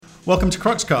Welcome to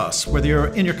Cruxcast. Whether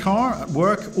you're in your car, at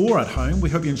work, or at home,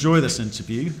 we hope you enjoy this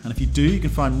interview. And if you do, you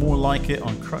can find more like it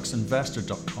on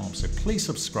cruxinvestor.com. So please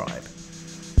subscribe.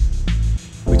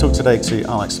 We talked today to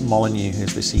Alex Molyneux,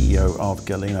 who's the CEO of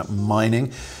Galena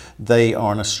Mining. They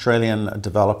are an Australian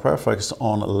developer focused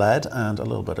on lead and a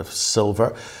little bit of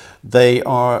silver. They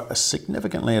are a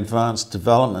significantly advanced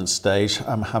development stage,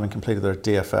 having completed their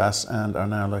DFS and are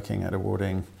now looking at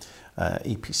awarding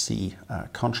EPC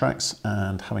contracts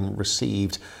and having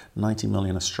received 90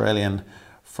 million Australian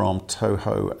from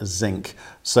Toho Zinc.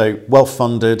 So well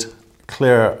funded,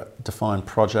 clear, defined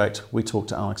project. We talked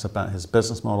to Alex about his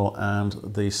business model and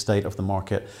the state of the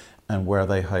market and where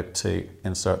they hope to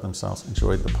insert themselves.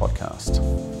 Enjoy the podcast.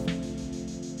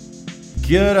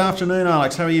 Good afternoon,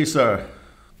 Alex. How are you, sir?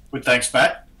 Good, thanks,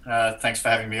 Matt. Thanks for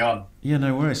having me on. Yeah,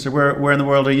 no worries. So where in the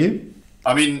world are you?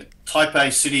 I'm in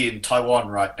Taipei City in Taiwan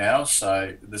right now,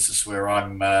 so this is where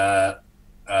I'm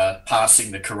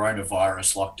passing the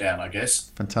coronavirus lockdown, I guess.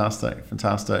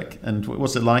 Fantastic. And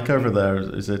what's it like over there?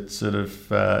 Is it sort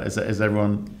of is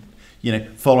everyone,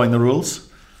 following the rules?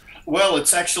 Well,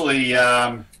 it's actually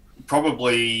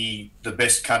probably the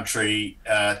best country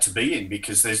to be in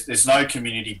because there's no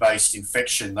community-based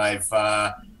infection. They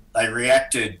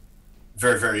reacted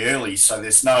very, very early, so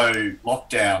there's no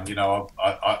lockdown.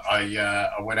 I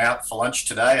went out for lunch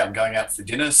today. I'm going out for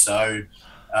dinner, so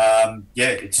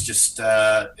it's just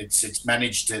it's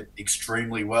managed it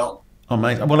extremely well. Oh,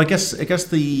 mate. Well, I guess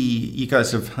you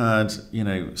guys have had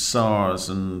SARS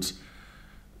and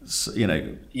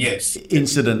yes,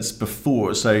 incidents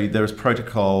before, so there was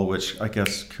protocol which I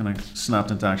guess kind of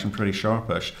snapped into action pretty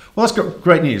sharpish. Well, that's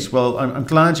great news. Well, I'm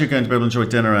glad you're going to be able to enjoy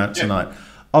dinner out tonight. Yeah.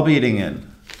 I'll be eating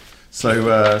in.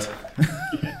 So,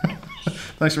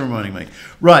 thanks for reminding me.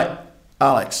 Right,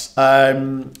 Alex,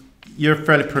 you're a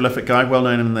fairly prolific guy, well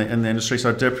known in the industry, so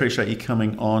I do appreciate you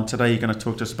coming on. Today you're going to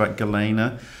talk to us about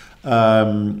Galena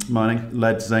Mining,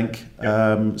 lead, zinc.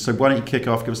 So why don't you kick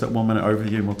off, give us that 1 minute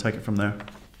overview and we'll take it from there.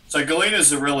 So Galena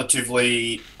is a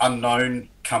relatively unknown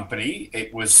company.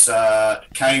 It was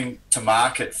came to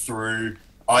market through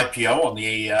IPO on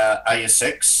the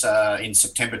ASX in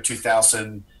September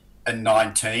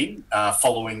 2019,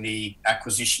 following the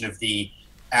acquisition of the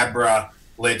Abra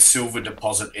lead-silver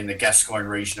deposit in the Gascoyne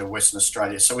region of Western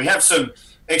Australia. So we have some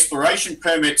exploration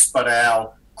permits, but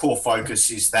our core focus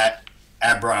is that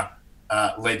Abra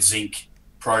lead-zinc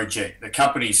project. The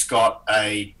company's got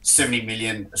a 70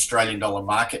 million Australian dollar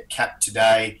market cap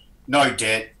today, no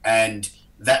debt, and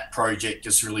that project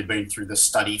has really been through the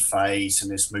study phase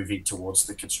and is moving towards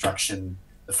the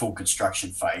full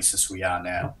construction phase as we are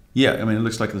now. Yeah, I mean, it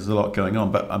looks like there's a lot going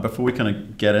on, but before we kind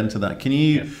of get into that, can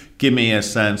you give me a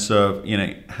sense of,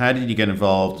 how did you get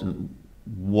involved and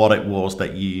what it was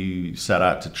that you set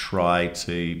out to try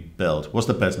to build? What's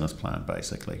the business plan,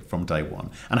 basically, from day one?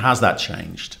 And has that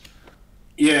changed?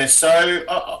 Yeah, so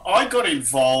I got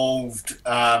involved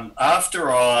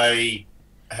after I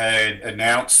had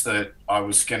announced that I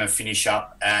was going to finish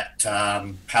up at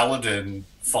Paladin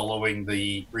following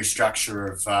the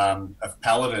restructure of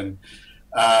Paladin.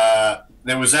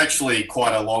 There was actually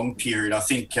quite a long period. I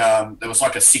think there was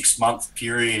like a 6-month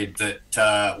period that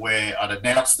where I'd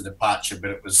announced the departure,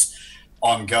 but it was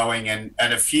ongoing. And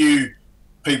a few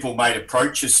people made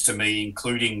approaches to me,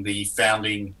 including the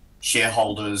founding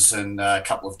shareholders and a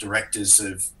couple of directors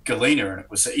of Galena. And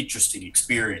it was an interesting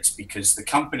experience because the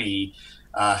company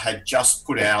had just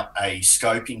put out a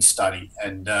scoping study.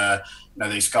 And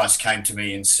these guys came to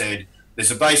me and said, there's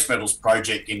a base metals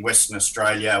project in Western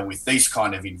Australia with these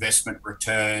kind of investment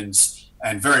returns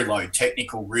and very low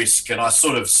technical risk. And I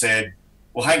sort of said,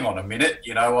 well, hang on a minute,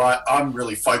 I'm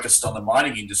really focused on the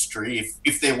mining industry.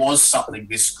 If there was something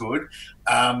this good,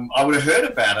 I would have heard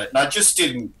about it. And I just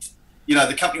didn't,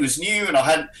 the company was new and I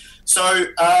hadn't. So,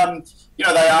 they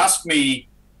asked me,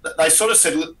 they sort of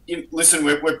said, listen,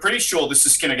 we're pretty sure this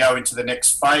is going to go into the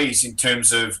next phase in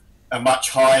terms of a much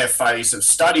higher phase of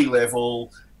study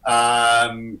level,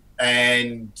 and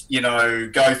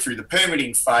go through the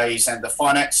permitting phase and the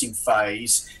financing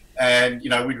phase, and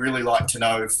we'd really like to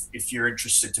know if you're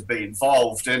interested to be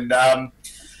involved. And I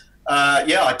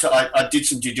did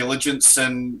some due diligence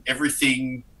and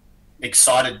everything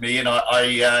excited me, and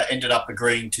I ended up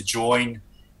agreeing to join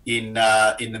in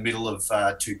the middle of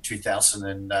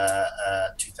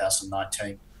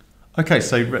 2019. Okay,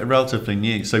 so relatively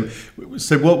new. So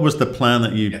what was the plan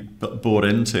that you bought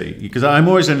into? Because I'm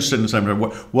always interested in saying,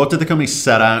 what did the company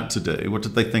set out to do? What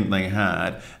did they think they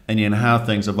had? And how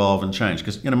things evolve and change?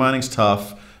 Because mining's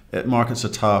tough, markets are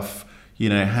tough.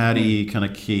 How do you kind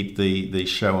of keep the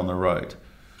show on the road?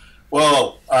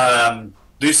 Well,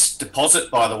 this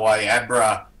deposit, by the way,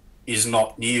 Abra is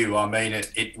not new. I mean,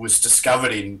 it was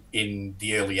discovered in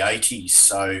the early 80s,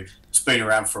 so it's been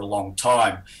around for a long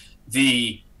time.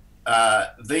 These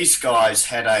guys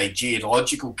had a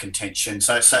geological contention.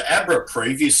 So Abra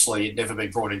previously had never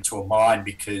been brought into a mine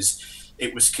because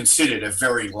it was considered a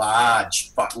very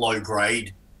large but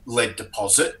low-grade lead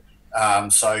deposit.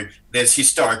 So there's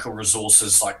historical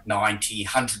resources like 90,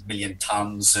 100 million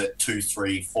tonnes at 2,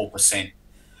 3, 4%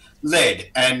 lead.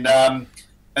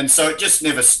 And so it just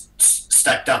never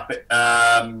stacked up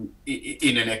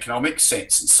in an economic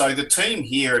sense. And so the team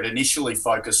here had initially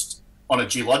focused on a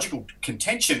geological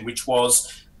contention, which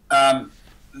was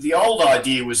the old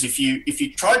idea was if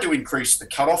you tried to increase the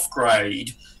cutoff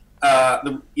grade,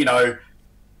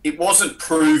 it wasn't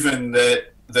proven that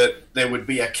there would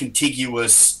be a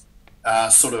contiguous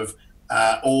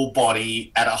ore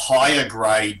body at a higher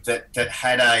grade that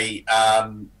had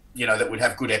that would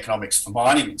have good economics for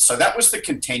mining. So that was the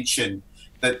contention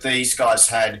that these guys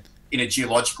had in a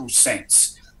geological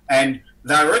sense. And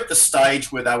they were at the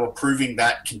stage where they were proving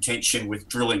that contention with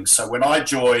drilling. So when I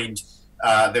joined,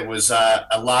 there was a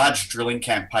large drilling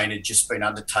campaign had just been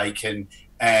undertaken,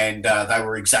 and they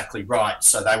were exactly right.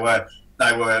 So they were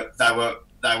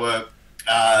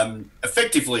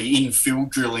effectively infill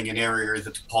drilling an area of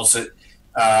the deposit,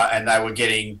 and they were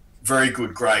getting very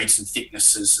good grades and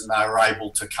thicknesses, and they were able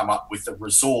to come up with a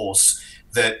resource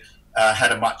that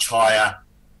had a much higher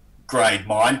grade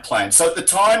mine plan. So at the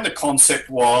time, the concept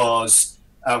was,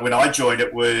 when I joined,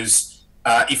 it was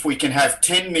if we can have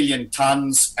 10 million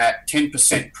tonnes at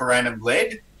 10% per annum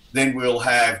lead, then we'll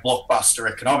have blockbuster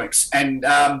economics. And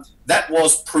that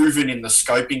was proven in the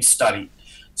scoping study.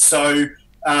 So,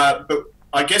 but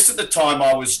I guess at the time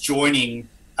I was joining,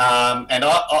 and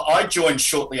I joined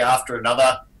shortly after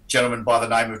another gentleman by the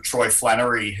name of Troy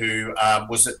Flannery, who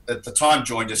was at the time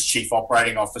joined as Chief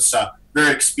Operating Officer,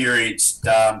 very experienced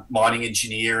mining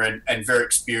engineer and very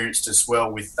experienced as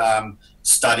well with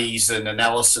studies and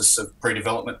analysis of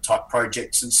pre-development type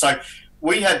projects. And so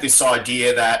we had this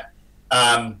idea that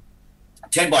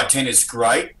 10 by 10 is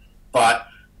great, but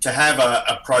to have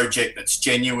a project that's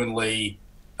genuinely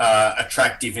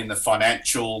attractive in the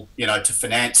financial, to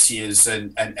financiers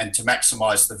and to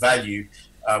maximise the value,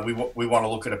 we want to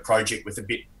look at a project with a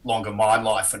bit longer mine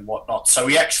life and whatnot. So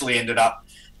we actually ended up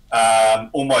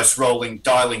almost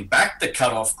dialing back the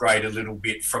cut-off grade a little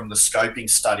bit from the scoping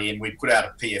study, and we put out a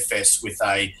PFS with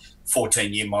a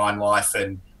 14-year mine life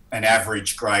and an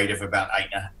average grade of about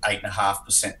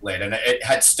 8.5% lead, and it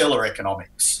had stellar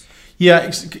economics. Yeah,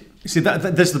 see, this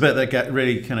is the bit that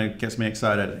really kind of gets me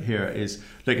excited here. Is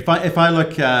like if I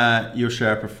look at your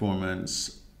share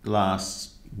performance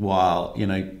last while,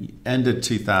 ended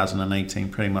 2018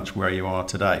 pretty much where you are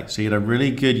today. So you had a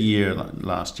really good year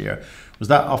last year. Was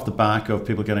that off the back of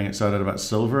people getting excited about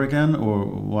silver again, or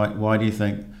why do you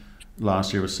think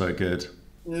last year was so good?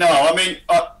 No, I mean,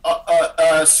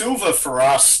 silver for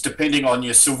us, depending on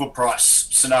your silver price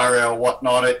scenario or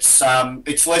whatnot, it's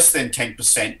less than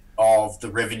 10% of the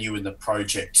revenue in the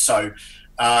project. So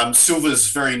silver is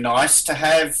very nice to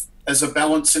have as a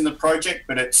balance in the project,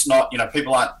 but it's not,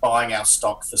 people aren't buying our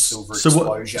stock for silver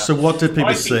exposure. So what did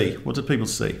people see? What did people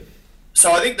see?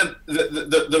 So I think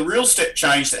the real step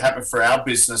change that happened for our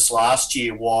business last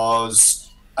year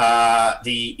was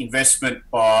the investment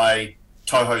by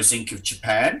Toho Zinc of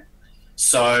Japan.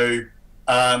 So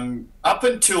up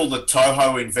until the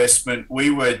Toho investment, we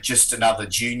were just another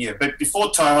junior. But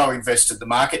before Toho invested, the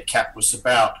market cap was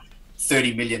about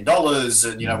 $30 million.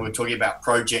 And, we're talking about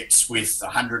projects with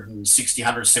 $160,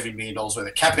 $170 million worth of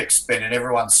capex spend. And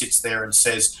everyone sits there and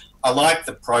says, I like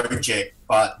the project,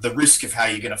 but the risk of how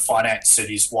you're going to finance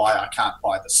it is why I can't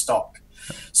buy the stock.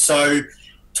 So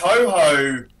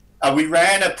Toho, we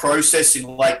ran a process in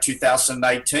late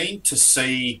 2018 to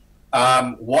see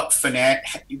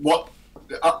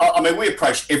we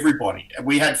approached everybody.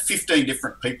 We had 15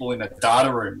 different people in the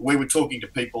data room. We were talking to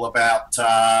people about,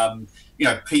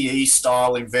 PE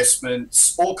style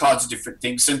investments, all kinds of different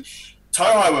things. And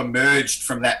Toho emerged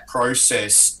from that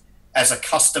process as a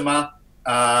customer,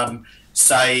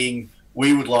 saying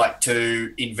we would like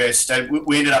to invest.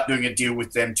 We ended up doing a deal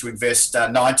with them to invest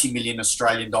 90 million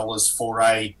Australian dollars for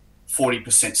a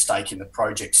 40% stake in the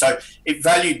project. So it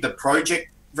valued the project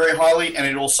very highly, and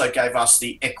it also gave us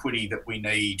the equity that we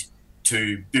need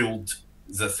to build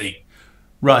the thing.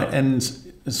 Right, and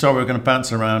so we're going to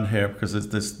bounce around here because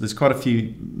there's quite a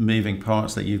few moving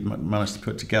parts that you've managed to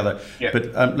put together. Yeah.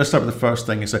 But let's start with the first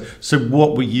thing. So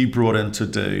what were you brought in to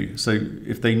do? So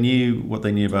if they knew what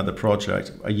they knew about the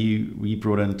project, were you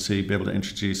brought in to be able to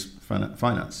introduce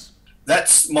finance?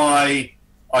 That's my,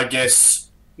 I guess,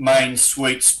 main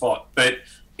sweet spot. But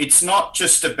it's not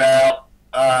just about,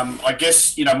 I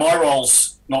guess, my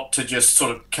role's not to just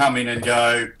sort of come in and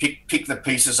go pick the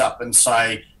pieces up and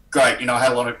say, great, I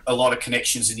had a lot of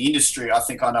connections in the industry. I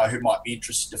think I know who might be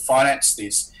interested to finance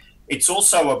this. It's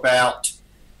also about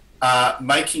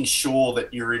making sure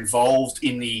that you're involved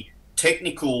in the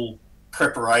technical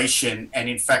preparation and,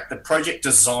 in fact, the project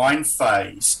design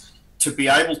phase to be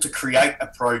able to create a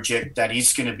project that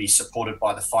is going to be supported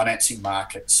by the financing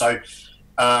market. So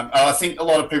I think a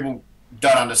lot of people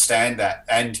don't understand that.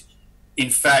 And, in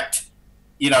fact,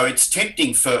 it's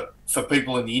tempting for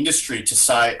people in the industry to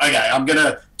say, okay, I'm going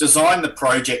to design the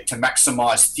project to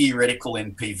maximise theoretical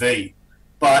NPV.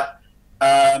 But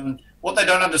what they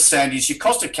don't understand is your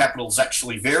cost of capital is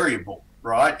actually variable,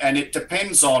 right? And it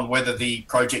depends on whether the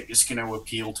project is going to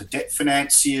appeal to debt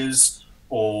financiers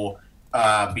or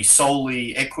be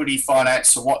solely equity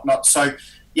finance or whatnot. So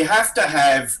you have to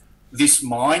have this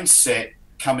mindset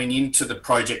coming into the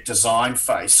project design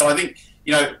phase. So I think,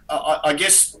 I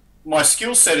guess my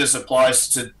skill set as applies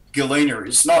to Galena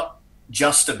is not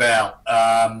just about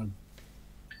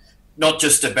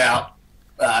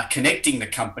connecting the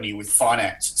company with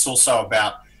finance. It's also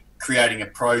about creating a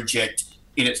project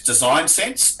in its design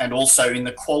sense and also in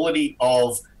the quality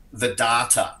of the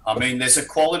data. I mean, there's a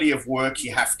quality of work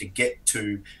you have to get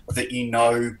to that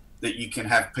that you can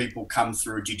have people come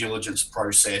through a due diligence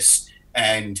process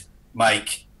and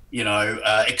make,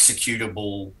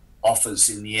 executable offers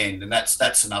in the end. And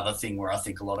that's another thing where I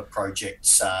think a lot of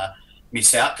projects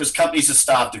miss out, because companies are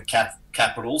starved of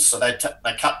capital, so they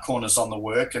cut corners on the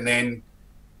work, and then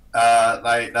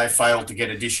they fail to get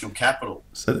additional capital.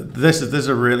 So this is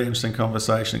a really interesting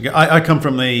conversation. I come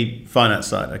from the finance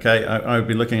side. Okay, I would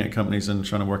be looking at companies and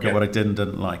trying to work out what I did and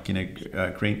didn't like.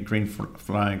 Green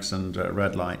flags and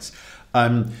red lights.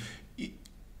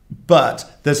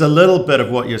 But there's a little bit of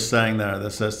what you're saying there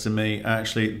that says to me,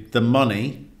 actually, the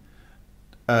money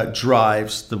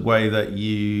drives the way that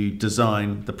you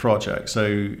design the project.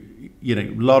 So, a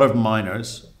lot of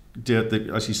miners do it,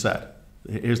 as you said.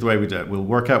 Here's the way we do it. We'll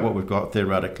work out what we've got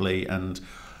theoretically and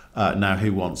now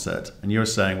who wants it. And you're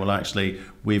saying, well, actually,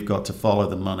 we've got to follow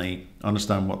the money,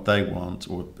 understand what they want,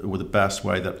 or the best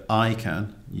way that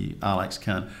Alex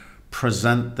can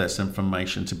present this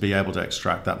information to be able to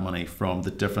extract that money from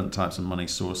the different types of money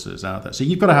sources out there. So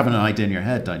you've got to have an idea in your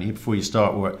head, don't you, before you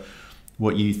start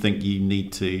what you think you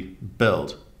need to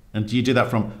build. And do you do that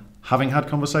from having had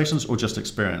conversations or just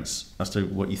experience as to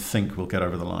what you think will get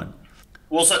over the line?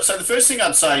 Well, so the first thing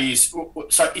I'd say is,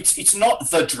 so it's not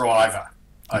the driver.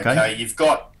 Okay. You've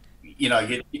got,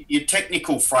 your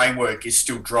technical framework is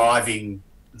still driving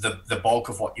the bulk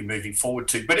of what you're moving forward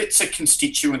to, but it's a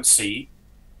constituency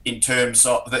in terms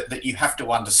of that you have to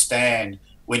understand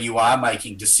when you are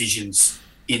making decisions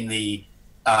in the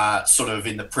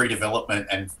in the pre-development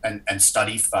and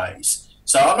study phase.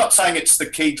 So I'm not saying it's the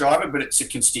key driver, but it's a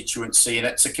constituency, and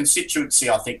it's a constituency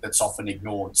I think that's often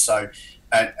ignored. So,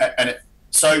 that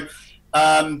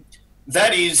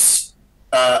is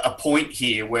a point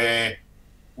here where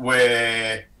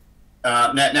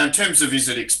now in terms of is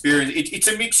it experience, it's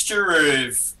a mixture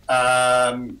of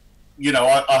I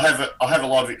have a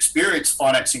lot of experience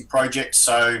financing projects,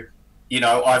 so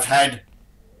I've had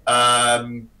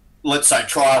let's say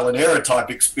trial and error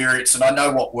type experience, and I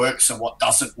know what works and what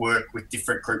doesn't work with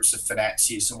different groups of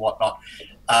financiers and whatnot.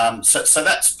 So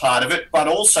that's part of it, but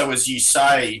also, as you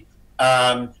say,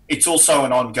 it's also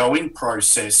an ongoing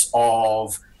process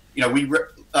of,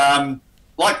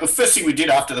 like the first thing we did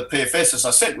after the PFS, as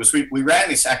I said, was we ran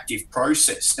this active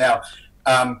process. Now,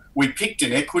 we picked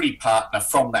an equity partner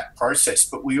from that process,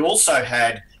 but we also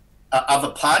had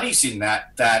other parties in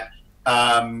that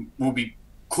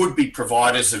could be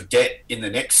providers of debt in the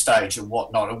next stage and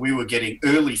whatnot. And we were getting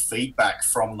early feedback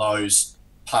from those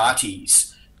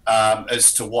parties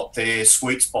as to what their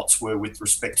sweet spots were with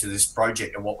respect to this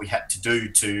project and what we had to do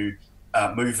to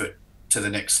move it to the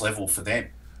next level for them.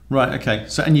 Right. Okay.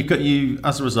 So, and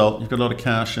as a result, you've got a lot of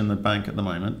cash in the bank at the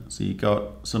moment. So you've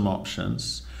got some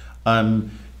options.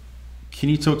 Can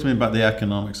you talk to me about the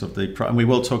economics of and we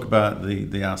will talk about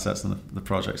the assets and the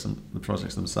projects and the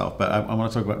projects themselves, but I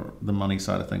want to talk about the money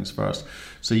side of things first.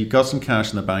 So you've got some cash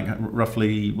in the bank.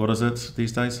 Roughly, what is it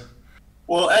these days?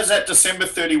 Well, as at December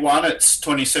 31, it's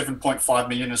 27.5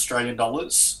 million Australian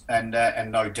dollars and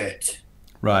no debt.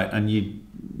 Right, and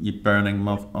you're burning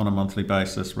on a monthly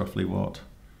basis roughly what?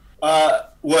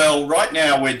 Well, right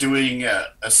now we're doing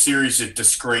a series of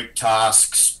discrete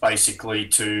tasks basically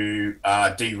to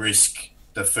de-risk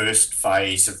the first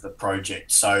phase of the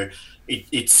project. So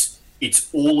it's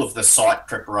all of the site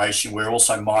preparation. We're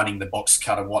also mining the box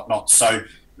cut and whatnot. So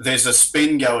there's a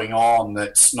spin going on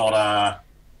that's not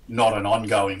not an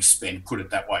ongoing spend, put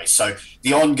it that way. So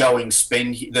the ongoing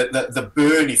spend, the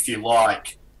burn, if you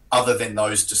like, other than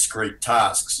those discrete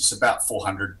tasks, is about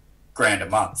 400 grand a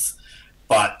month.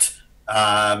 But,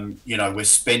 we're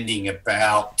spending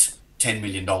about $10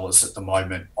 million at the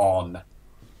moment on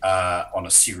a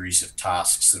series of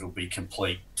tasks that'll be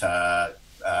complete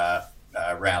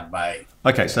around May.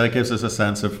 Okay, so it gives us a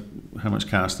sense of how much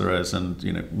cash there is and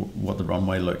what the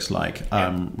runway looks like,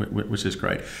 which is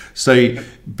great. So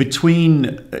between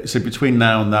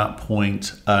now and that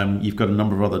point, you've got a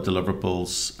number of other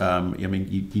deliverables.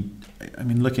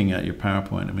 Looking at your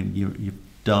PowerPoint, you've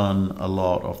done a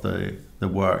lot of the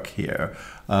work here.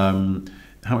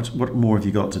 What more have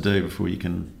you got to do before you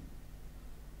can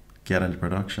get into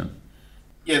production?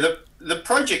 Yeah, the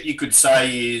project, you could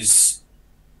say, is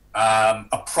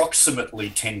approximately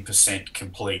 10%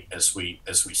 complete as we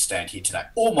stand here today.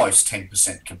 Almost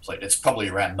 10% complete. It's probably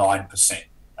around 9%.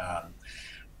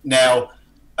 Now,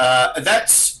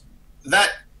 that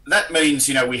means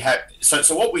we have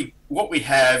so what we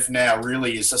have now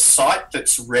really is a site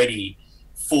that's ready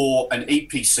for an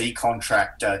EPC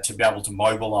contractor to be able to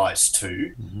mobilise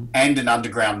to, and an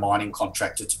underground mining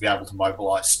contractor to be able to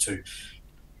mobilise to.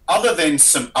 Other than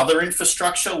some other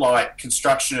infrastructure like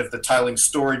construction of the tailings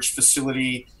storage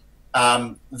facility,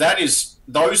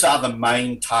 those are the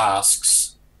main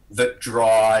tasks that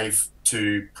drive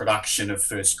to production of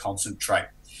first concentrate.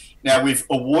 Now, we've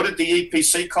awarded the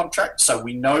EPC contract, so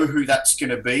we know who that's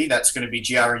going to be. That's going to be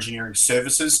GR Engineering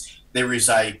Services. There is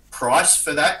a price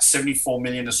for that, 74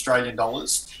 million Australian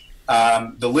dollars.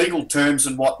 The legal terms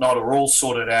and whatnot are all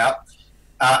sorted out,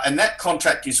 and that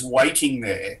contract is waiting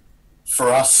there for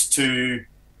us to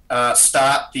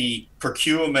start the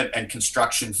procurement and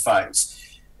construction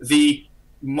phase. The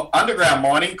underground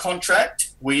mining contract,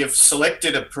 we have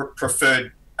selected a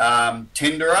preferred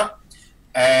tenderer,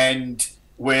 and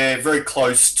we're very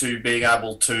close to being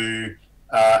able to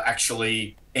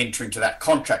actually enter into that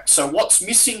contract. So what's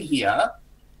missing here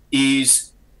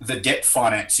is the debt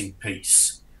financing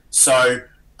piece. So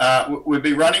we'll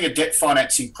be running a debt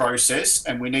financing process,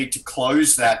 and we need to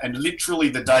close that. And literally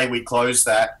the day we close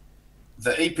that,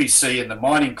 the EPC and the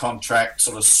mining contract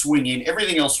sort of swing in.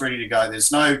 Everything else ready to go.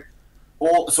 It's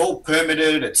all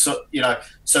permitted. It's so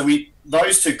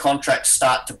those two contracts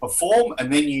start to perform,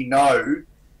 and then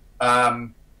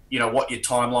what your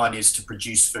timeline is to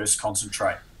produce first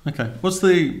concentrate. Okay. What's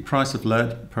the price of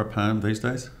lead per pound these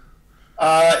days?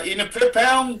 In a per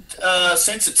pound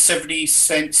sense, it's 70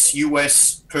 cents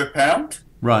US per pound.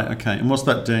 Right, okay. And what's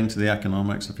that doing to the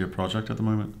economics of your project at the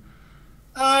moment?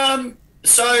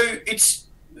 So it's,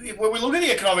 when we look at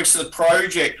the economics of the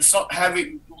project,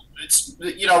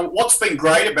 what's been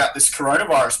great about this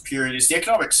coronavirus period is the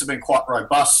economics have been quite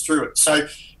robust through it. So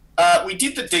we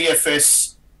did the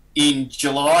DFS in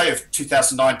July of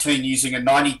 2019 using a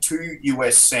 92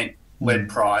 US cent lead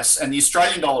price, and the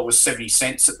Australian dollar was 70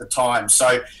 cents at the time.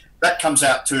 So that comes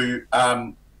out to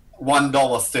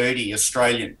 $1.30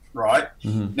 Australian, right?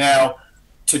 Now,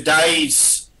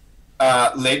 today's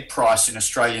lead price in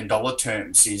Australian dollar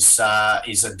terms is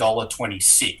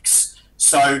 $1.26.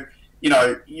 So,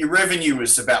 your revenue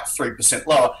is about 3%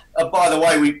 lower. By the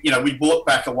way, we bought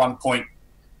back a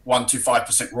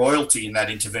 1.125% royalty in that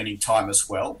intervening time as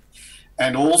well.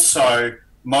 And also,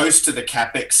 most of the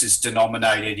capex is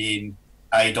denominated in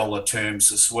 $A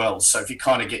terms as well. So if you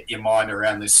kind of get your mind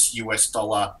around this US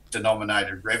dollar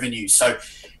denominated revenue. So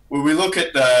when we look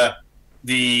at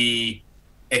the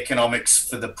economics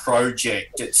for the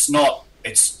project, it's not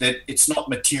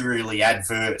materially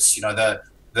adverse.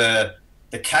 The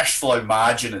cash flow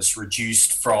margin is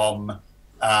reduced from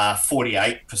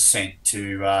 48%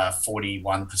 to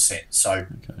 41%. So,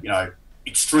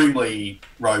 extremely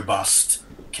robust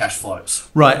cash flows.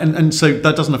 Right, and so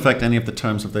that doesn't affect any of the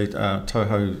terms of the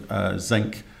Toho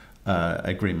Zinc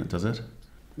agreement, does it?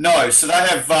 No, so they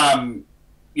have, so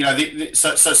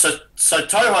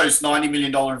Toho's $90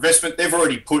 million investment, they've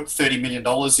already put $30 million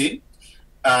in.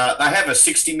 They have a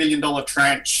 $60 million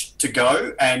tranche to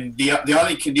go, and the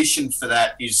only condition for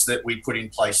that is that we put in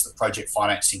place the project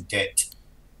financing debt.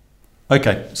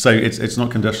 Okay, so it's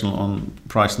not conditional on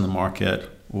price in the market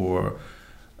or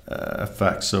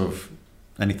effects of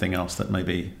anything else that may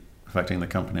be affecting the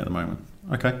company at the moment.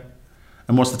 Okay,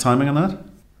 and what's the timing on that?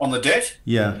 On the debt?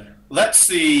 Yeah, that's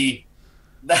the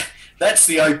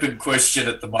open question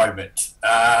at the moment.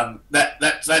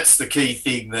 That's the key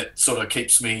thing that sort of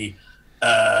keeps me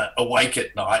awake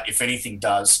at night, if anything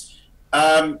does.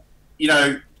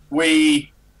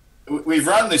 We've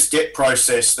run this debt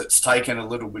process that's taken a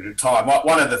little bit of time.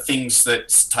 One of the things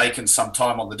that's taken some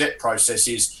time on the debt process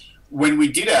is when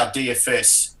we did our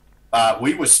DFS,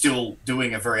 we were still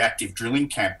doing a very active drilling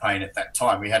campaign at that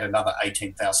time. We had another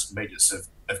 18,000 metres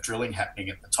of drilling happening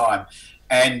at the time.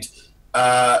 And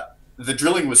the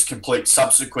drilling was complete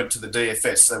subsequent to the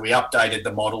DFS, so we updated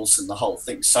the models and the whole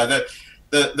thing. So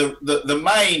the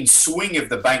main swing of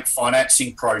the bank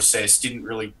financing process didn't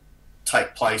really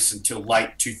take place until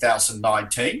late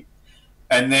 2019.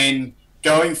 And then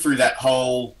going through that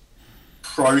whole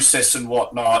process and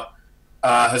whatnot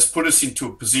has put us into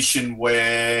a position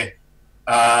where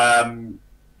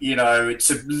it's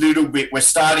a little bit,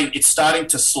 it's starting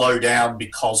to slow down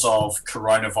because of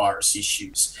coronavirus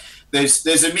issues.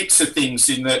 There's a mix of things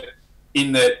in that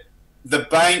the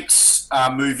banks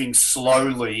are moving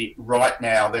slowly right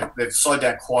now. They've slowed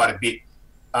down quite a bit.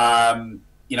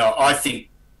 I think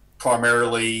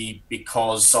primarily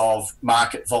because of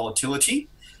market volatility,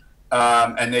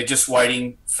 and they're just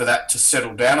waiting for that to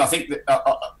settle down. I think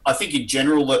in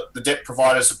general that the debt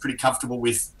providers are pretty comfortable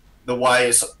with the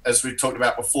way, as we've talked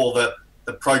about before, the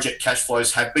project cash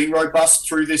flows have been robust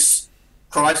through this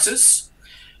crisis.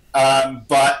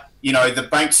 But the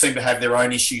banks seem to have their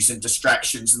own issues and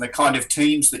distractions, and the kind of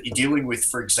teams that you're dealing with,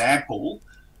 for example,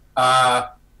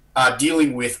 are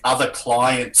dealing with other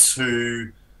clients who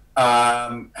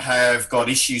have got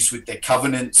issues with their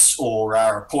covenants or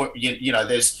are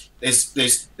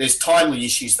there's timely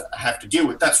issues that I have to deal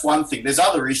with. That's one thing. There's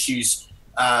other issues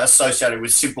associated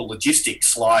with simple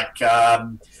logistics, like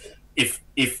if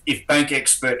bank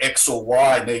expert X or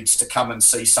Y needs to come and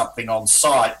see something on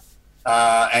site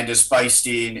and is based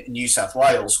in New South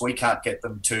Wales, we can't get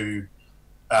them to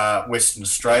Western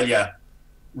Australia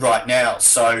right now.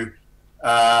 So,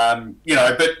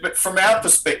 but from our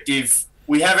perspective,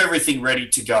 we have everything ready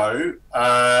to go.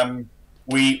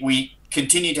 We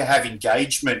continue to have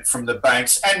engagement from the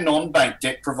banks and non-bank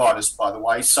debt providers, by the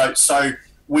way. So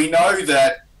we know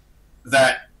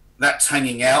that's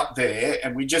hanging out there,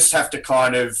 and we just have to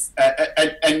kind of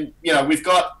we've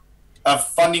got a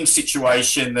funding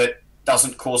situation that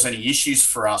doesn't cause any issues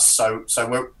for us. So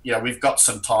we've got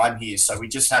some time here. So we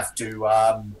just have to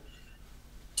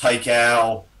take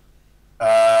our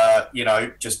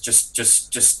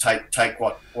just take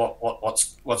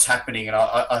what's happening, and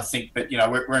I think that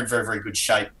we're in very, very good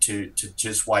shape to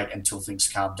just wait until things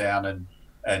calm down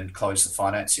and close the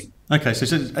financing. Okay, so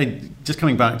just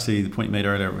coming back to the point you made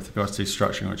earlier with regards to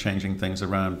structuring or changing things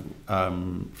around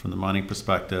from the mining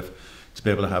perspective, to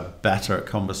be able to have better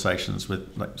conversations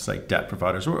with, like, say, debt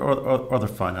providers or other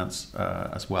finance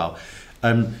as well.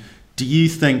 Do you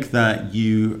think that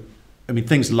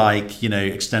things like,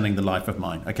 extending the life of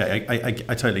mine. Okay,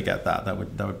 I totally get that. That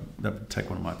would tick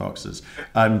one of my boxes.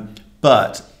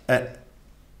 But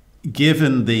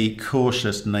given the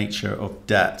cautious nature of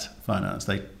debt finance,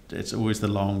 it's always the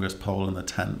longest pole in the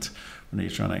tent when you're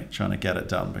trying to get it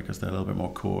done, because they're a little bit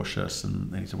more cautious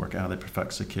and they need to work out how they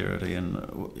perfect security and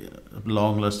a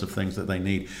long list of things that they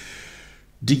need.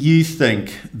 Do you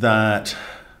think that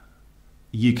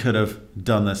you could have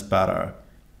done this better?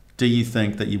 Do you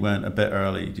think that you went a bit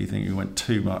early? Do you think you went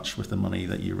too much with the money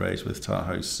that you raised with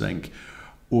Tahoe Zinc?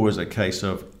 Or is it a case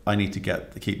of, I need to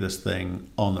keep this thing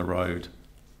on the road,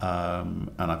 and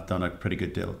I've done a pretty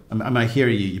good deal? I hear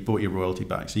you bought your royalty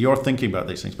back. So you're thinking about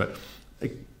these things, but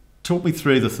talk me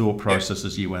through the thought process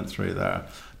as you went through there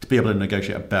to be able to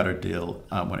negotiate a better deal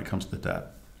when it comes to the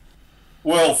debt.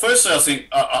 Well, firstly,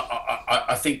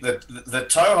 I think that the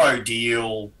Toho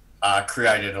deal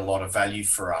created a lot of value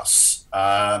for us.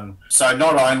 So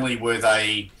not only was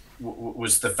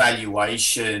the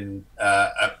valuation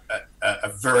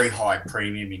a very high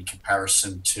premium in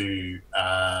comparison to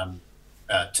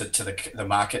the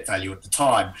market value at the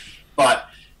time, but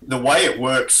the way it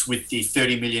works with the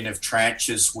 30 million of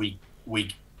tranches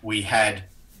we had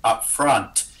up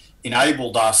front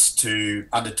enabled us to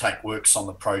undertake works on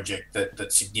the project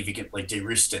that significantly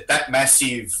de-risked it. That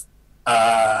massive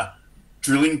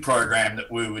drilling program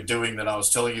that we were doing, that I was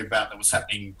telling you about, that was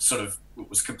happening, it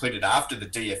was completed after the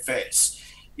DFS,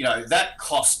 that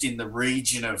cost in the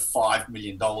region of $5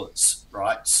 million,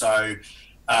 right? So,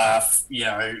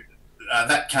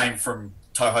 that came from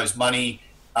Toho's money.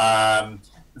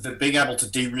 Being able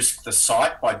to de-risk the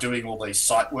site by doing all these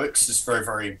site works is very,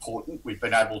 very important. We've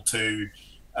been able to,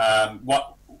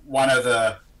 one of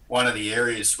the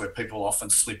areas where people often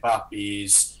slip up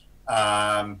is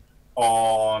on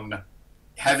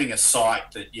having a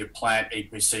site that your plant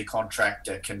EPC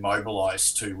contractor can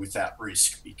mobilise to without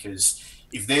risk, because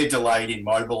if they're delayed in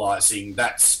mobilising,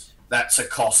 that's a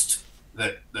cost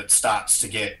that starts to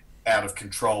get out of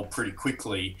control pretty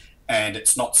quickly, and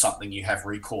it's not something you have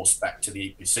recourse back to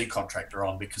the EPC contractor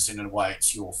on, because in a way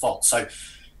it's your fault. So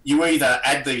you either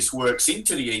add these works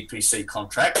into the EPC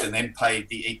contract and then pay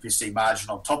the EPC margin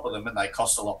on top of them, and they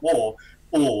cost a lot more,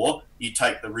 or you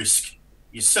take the risk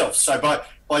yourself. So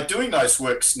by doing those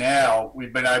works now,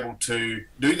 we've been able to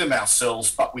do them ourselves,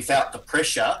 but without the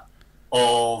pressure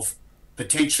of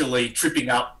potentially tripping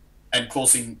up and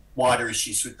causing wider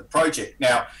issues with the project.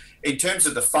 Now, in terms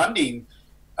of the funding,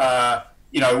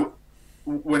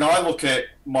 when I look at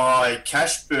my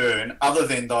cash burn, other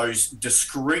than those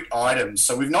discrete items,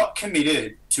 so we've not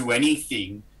committed to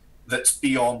anything that's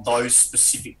beyond those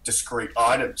specific discrete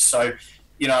items. So,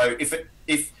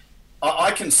 if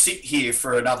I can sit here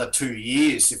for another 2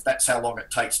 years, if that's how long it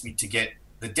takes me to get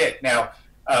the debt. Now,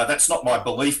 that's not my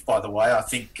belief, by the way. I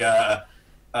think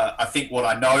what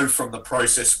I know from the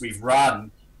process we've run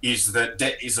is that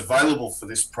debt is available for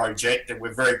this project, and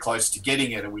we're very close to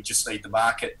getting it, and we just need the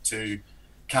market to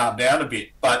calm down a bit.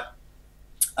 But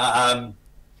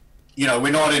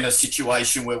we're not in a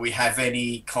situation where we have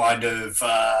any kind of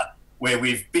where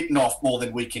we've bitten off more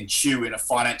than we can chew in a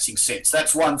financing sense.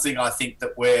 That's one thing I think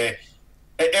that one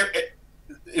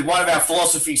of our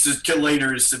philosophies as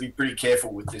Kalina is to be pretty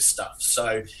careful with this stuff.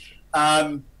 So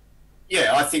I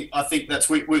think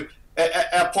that's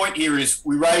our point here is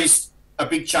we raised a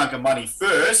big chunk of money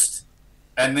first,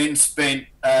 and then spent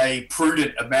a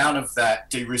prudent amount of that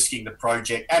de-risking the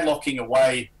project and locking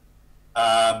away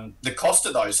the cost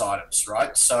of those items,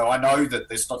 right? So I know that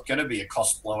there's not going to be a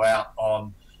cost blowout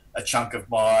on a chunk of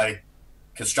my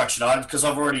construction items because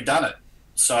I've already done it.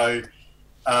 So,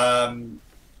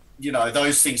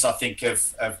 those things I think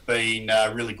have been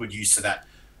really good use of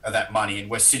that money, and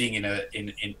we're sitting in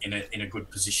a good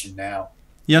position now.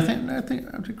 Yeah, I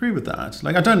think I'd agree with that.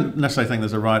 Like, I don't necessarily think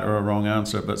there's a right or a wrong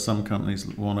answer, but some companies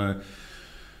want to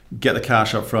get the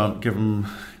cash up front, give them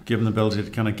the ability to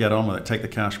kind of get on with it, take the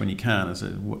cash when you can, is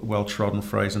a well-trodden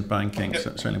phrase in banking. Yep.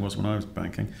 Certainly was when I was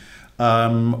banking.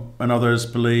 And others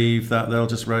believe that they'll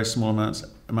just raise small amounts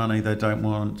of money. They don't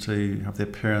want to have the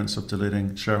appearance of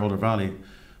diluting shareholder value.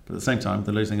 But at the same time,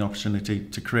 they're losing the opportunity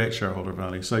to create shareholder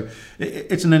value. So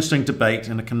it's an interesting debate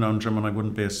and a conundrum, and I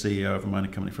wouldn't be a CEO of a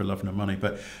mining company for love nor money.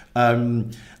 But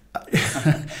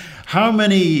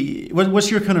what's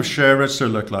your kind of share register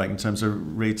look like in terms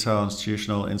of retail,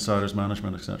 institutional, insiders,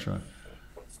 management, etc.?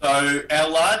 So our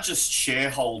largest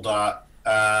shareholder,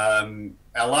 our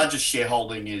largest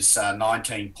shareholding is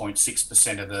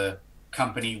 19.6% of the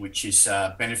company, which is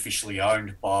beneficially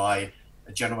owned by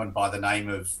a gentleman by the name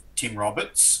of Tim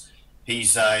Roberts.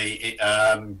 He's a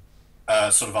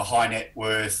sort of a high net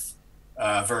worth,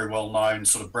 very well known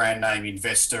sort of brand name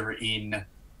investor in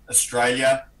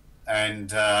Australia,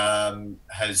 and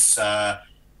has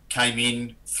came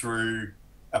in through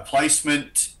a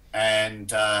placement and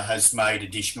has made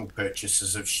additional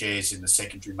purchases of shares in the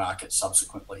secondary market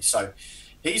subsequently. So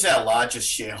he's our largest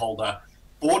shareholder.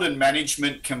 Board and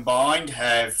management combined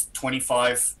have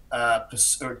 25%,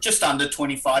 or just under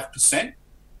 25%.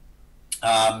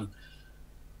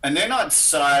 And then I'd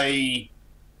say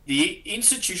the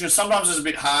institutional, sometimes it's a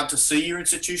bit hard to see your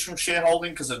institutional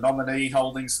shareholding because of nominee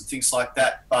holdings and things like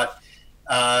that. But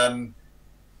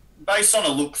based on a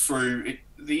look through,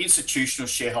 the institutional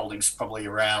shareholding is probably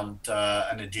around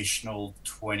an additional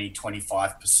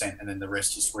 20-25%, and then the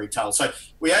rest is retail. So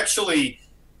we actually,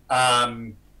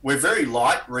 we're very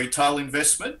light retail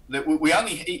investment. That we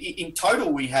only, in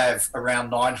total, we have around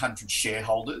 900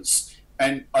 shareholders.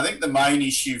 And I think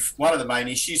one of the main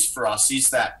issues for us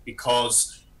is that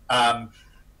because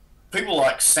people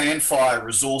like Sandfire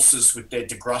Resources with their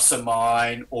DeGrussa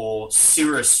mine, or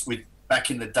Cirrus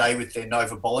back in the day with their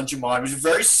Nova Bollinger mine, which are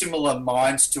very similar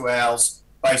mines to ours,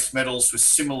 base metals with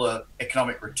similar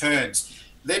economic returns.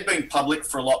 They'd been public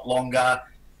for a lot longer,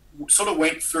 sort of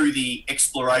went through the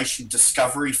exploration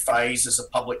discovery phase as a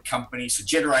public company, so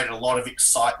generated a lot of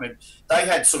excitement. They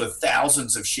had sort of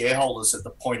thousands of shareholders at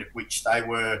the point at which they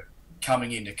were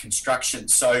coming into construction.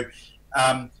 So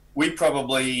I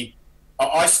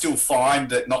still find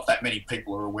that not that many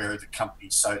people are aware of the company.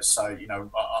 So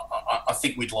I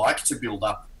think we'd like to build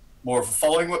up more of a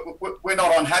following. We're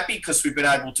not unhappy because we've been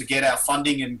able to get our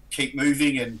funding and keep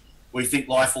moving, and we think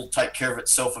life will take care of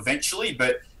itself eventually.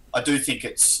 But I do think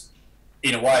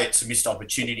in a way, it's a missed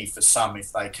opportunity for some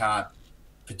if they can't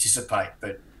participate.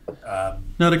 But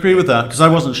no, I'd agree with that, because I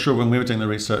wasn't sure when we were doing the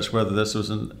research whether this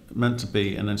was meant to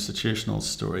be an institutional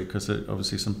story, because there are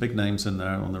obviously some big names in there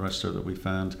on the register that we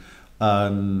found.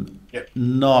 Yep.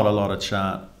 Not a lot of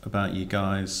chat about you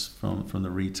guys from the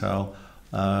retail,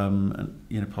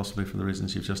 and possibly for the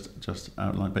reasons you've just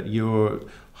outlined. But your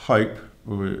hope,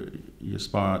 or you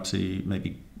aspire to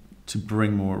maybe to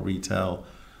bring more retail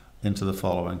into the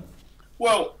following.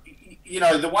 Well,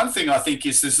 the one thing I think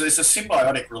is there's a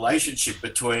symbiotic relationship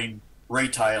between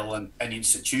retail and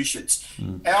institutions.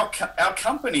 Our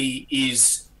company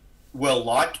is well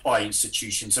liked by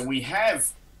institutions, and we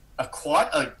have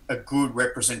quite a good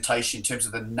representation in terms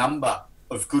of the number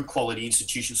of good quality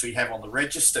institutions we have on the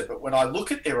register. But when I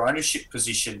look at their ownership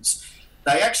positions,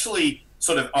 they actually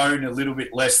sort of own a little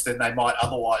bit less than they might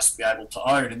otherwise be able to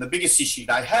own. And the biggest issue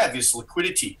they have is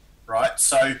liquidity, right?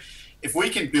 So if we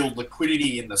can build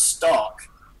liquidity in the stock,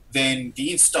 then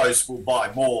the instos will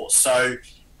buy more. So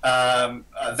that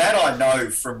I know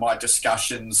from my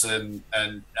discussions and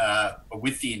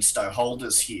with the insto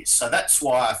holders here. So that's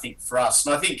why I think for us,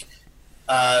 and I think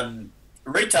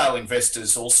retail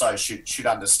investors also should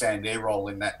understand their role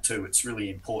in that too. It's really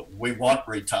important. We want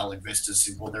retail investors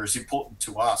involved. They're as important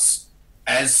to us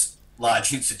as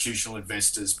large institutional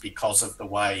investors because of the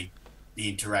way the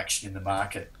interaction in the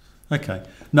market. Okay.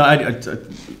 No, I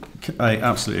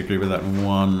absolutely agree with that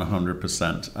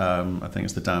 100%. I think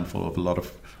it's the downfall of a lot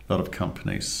of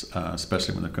companies,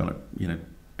 especially when they've got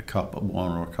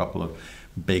one or a couple of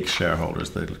big shareholders.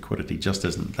 The liquidity just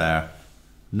isn't there,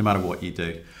 no matter what you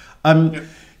do.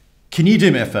 Can you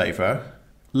do me a favour?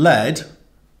 Lead,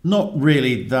 not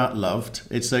really that loved.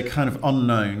 It's a kind of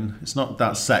unknown. It's not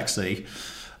that sexy.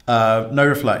 No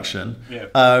reflection. Yeah.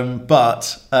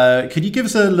 But could you give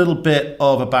us a little bit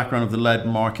of a background of the lead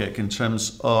market in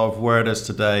terms of where it is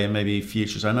today and maybe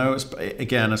futures? I know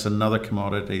it's another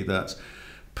commodity that's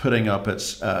putting up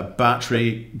its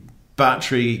battery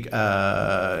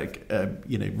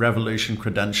revolution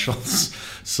credentials.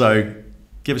 So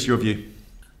give us your view.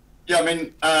 Yeah, I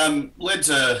mean, lead's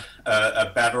a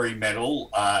battery metal.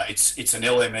 It's an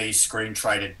LME screen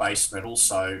traded base metal,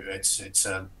 so it's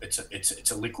a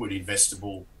liquid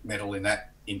investable metal in that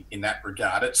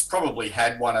regard. It's probably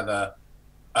had one of a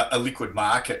liquid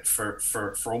market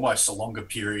for almost a longer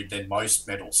period than most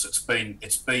metals. It's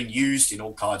been used in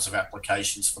all kinds of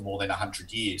applications for more than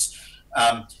 100 years.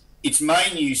 Its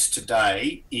main use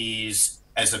today is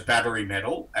as a battery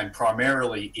metal and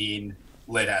primarily in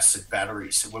lead acid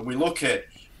batteries. So when we look at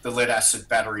the lead acid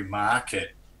battery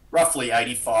market, roughly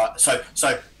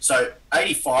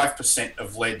 85%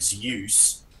 of lead's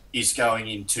use is going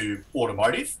into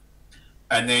automotive,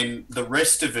 and then the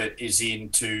rest of it is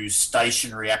into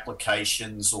stationary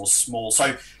applications or small.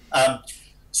 So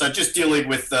just dealing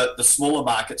with the smaller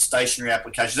market stationary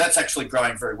applications, that's actually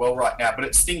growing very well right now. But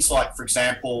it's things like, for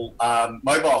example,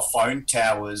 mobile phone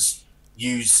towers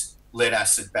use lead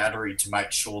acid battery to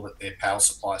make sure that their power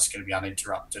supply is going to be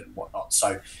uninterrupted and whatnot.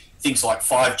 So things like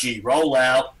 5G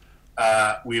rollout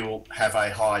will have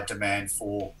a high demand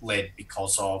for lead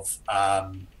because of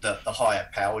the higher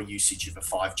power usage of a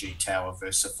 5G tower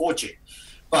versus a 4G.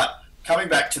 But coming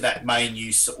back to that main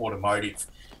use of automotive,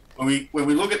 when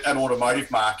we look at that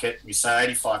automotive market, we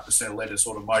say 85% of lead is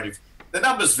automotive. The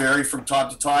numbers vary from time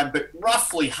to time, but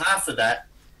roughly half of that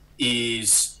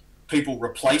is people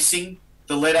replacing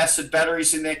the lead acid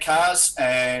batteries in their cars,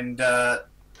 and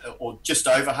or just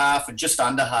over half, and just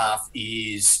under half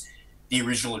is the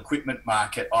original equipment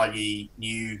market, i.e.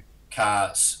 new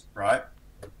cars, right?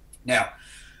 Now,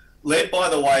 lead, by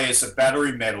the way, as a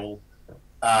battery metal,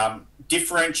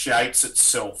 differentiates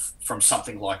itself from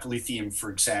something like lithium, for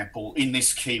example, in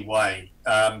this key way.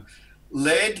 A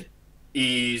lead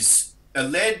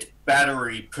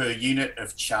battery per unit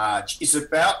of charge is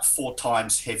about 4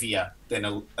 times heavier than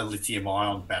a lithium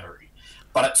ion battery,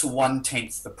 but it's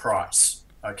 1/10 the price.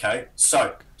 Okay,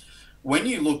 so when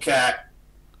we look at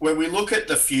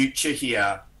the future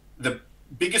here, the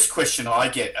biggest question I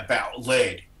get about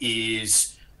lead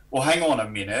is, well, hang on a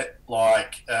minute,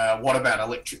 what about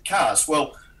electric cars?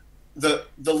 Well, the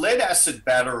lead acid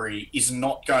battery is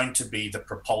not going to be the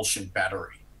propulsion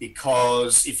battery,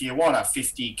 because if you want a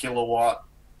 50 kilowatt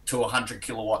to 100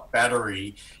 kilowatt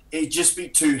battery, it'd just be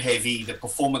too heavy. The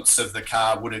performance of the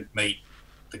car wouldn't meet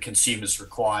the consumer's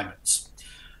requirements.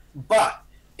 But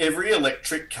every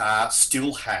electric car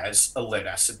still has a lead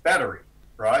acid battery,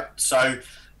 right? So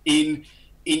in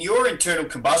your internal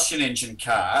combustion engine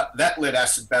car, that lead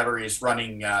acid battery is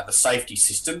running the safety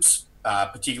systems.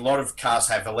 Particularly, a lot of cars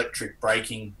have electric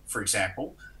braking, for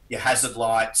example, your hazard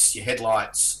lights, your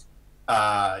headlights,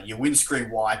 your windscreen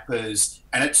wipers,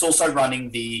 and it's also running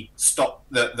the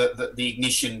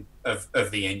ignition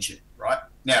of the engine, right?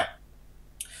 Now,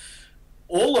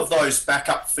 all of those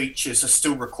backup features are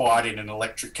still required in an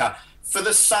electric car for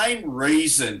the same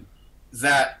reason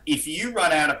that if you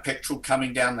run out of petrol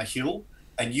coming down the hill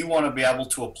and you want to be able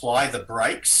to apply the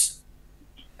brakes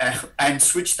and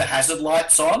switch the hazard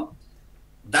lights on,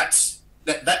 that's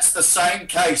the same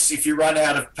case if you run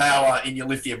out of power in your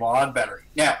lithium ion battery.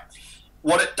 Now,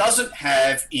 What it doesn't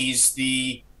have is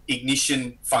the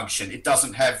ignition function. It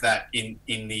doesn't have that in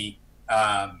the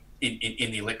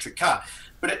electric car,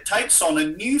 but it takes on a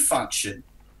new function,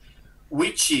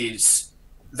 which is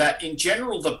that in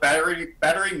general the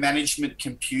battery management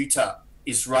computer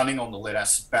is running on the lead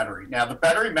acid battery. Now the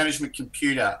battery management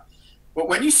computer, but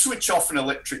when you switch off an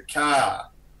electric car,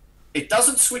 it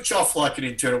doesn't switch off like an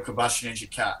internal combustion engine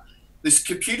car. This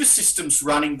computer system's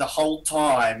running the whole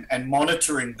time and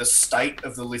monitoring the state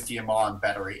of the lithium-ion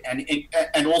battery,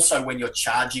 and also when you're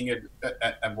charging it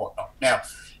and whatnot. Now,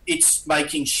 it's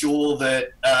making sure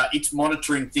that it's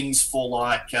monitoring things for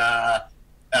like,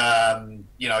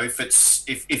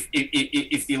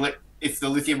 if the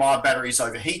lithium-ion battery is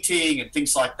overheating and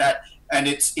things like that, and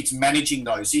it's managing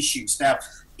those issues. Now,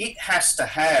 it has to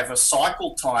have a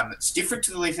cycle time that's different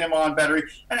to the lithium-ion battery,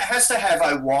 and it has to have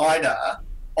a wider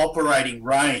operating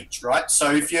range, right?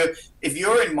 So if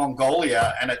you're in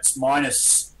Mongolia and it's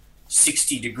minus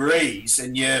 60 degrees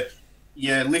and your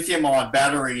lithium-ion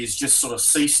battery is just sort of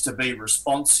ceased to be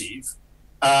responsive,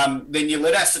 then your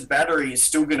lead acid battery is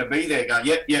still going to be there going,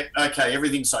 yep, okay,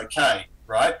 everything's okay,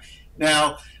 right?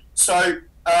 Now, so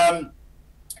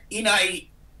in a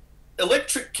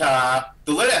electric car,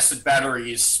 the lead acid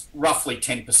battery is roughly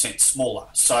 10% smaller.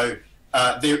 So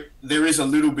there is a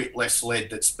little bit less lead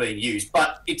that's being used,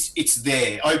 but it's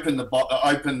there. Open the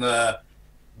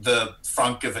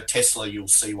frunk of a Tesla, you'll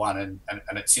see one, and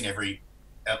it's in every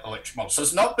electric model. So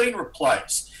it's not been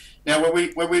replaced. Now, when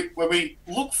we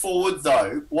look forward,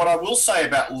 though, what I will say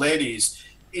about lead is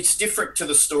it's different to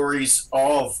the stories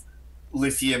of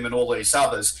lithium and all these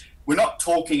others. We're not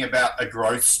talking about a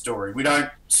growth story. We don't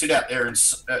sit out there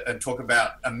and talk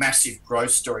about a massive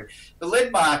growth story. The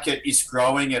lead market is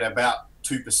growing at about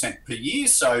 2% per year.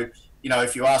 So,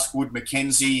 if you ask Wood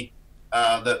Mackenzie,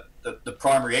 the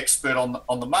primary expert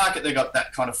on the market, they've got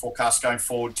that kind of forecast going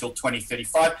forward till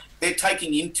 2035. They're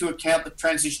taking into account the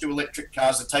transition to electric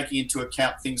cars. They're taking into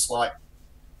account things like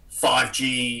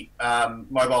 5G,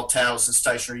 mobile towers and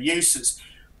stationary uses.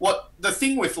 What the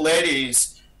thing with lead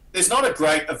is, there's not a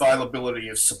great availability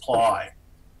of supply,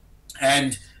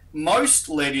 and most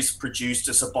lead is produced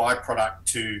as a byproduct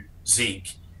to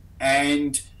zinc.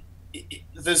 And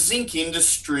the zinc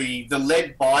industry, the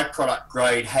lead byproduct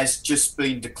grade has just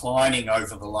been declining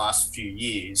over the last few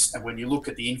years. And when you look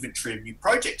at the inventory of new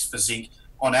projects for zinc,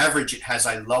 on average, it has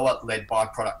a lower lead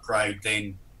byproduct grade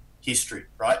than history,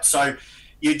 right? So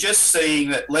you're just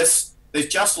seeing that there's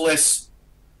just less,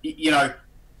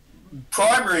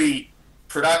 primary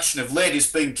production of lead is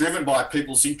being driven by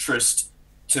people's interest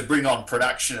to bring on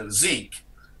production of zinc,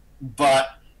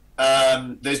 but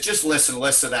there's just less and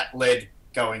less of that lead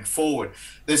going forward.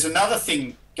 There's another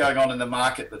thing going on in the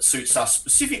market that suits us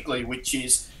specifically, which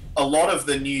is a lot of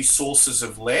the new sources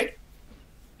of lead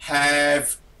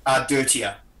are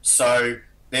dirtier. So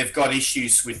they've got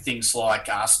issues with things like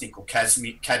arsenic or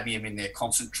cadmium in their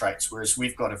concentrates, whereas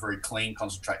we've got a very clean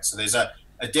concentrate. So there's a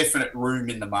definite room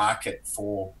in the market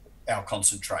for our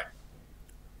concentrate.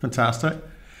 Fantastic.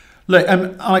 Look,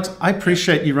 Alex, I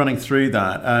appreciate you running through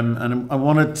that, and I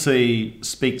wanted to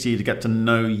speak to you to get to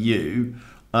know you,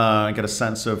 and get a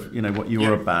sense of what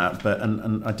you're about. But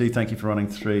and I do thank you for running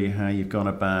through how you've gone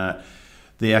about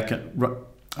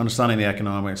understanding the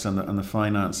economics and the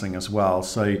financing as well.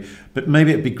 So, but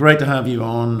maybe it'd be great to have you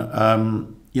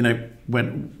on.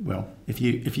 If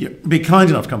you be kind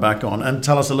enough to come back on and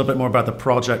tell us a little bit more about the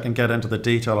project and get into the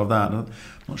detail of that. I'm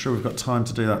not sure we've got time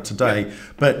to do that today,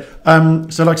 but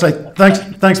so like I say,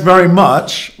 thanks very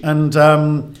much, and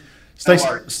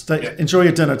enjoy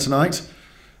your dinner tonight,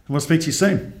 and we'll speak to you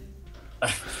soon.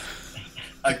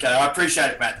 Okay, I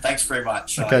appreciate it, Matt. Thanks very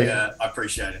much. Okay. I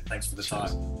appreciate it. Thanks for the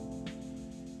time.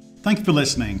 Thank you for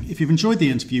listening. If you've enjoyed the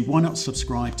interview, why not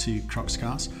subscribe to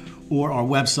Cruxcast, or our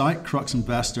website,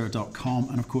 cruxinvestor.com,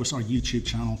 and of course our YouTube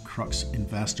channel, Crux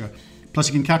Investor. Plus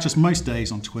you can catch us most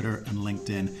days on Twitter and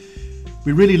LinkedIn.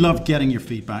 We really love getting your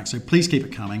feedback, so please keep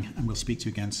it coming, and we'll speak to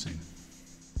you again soon.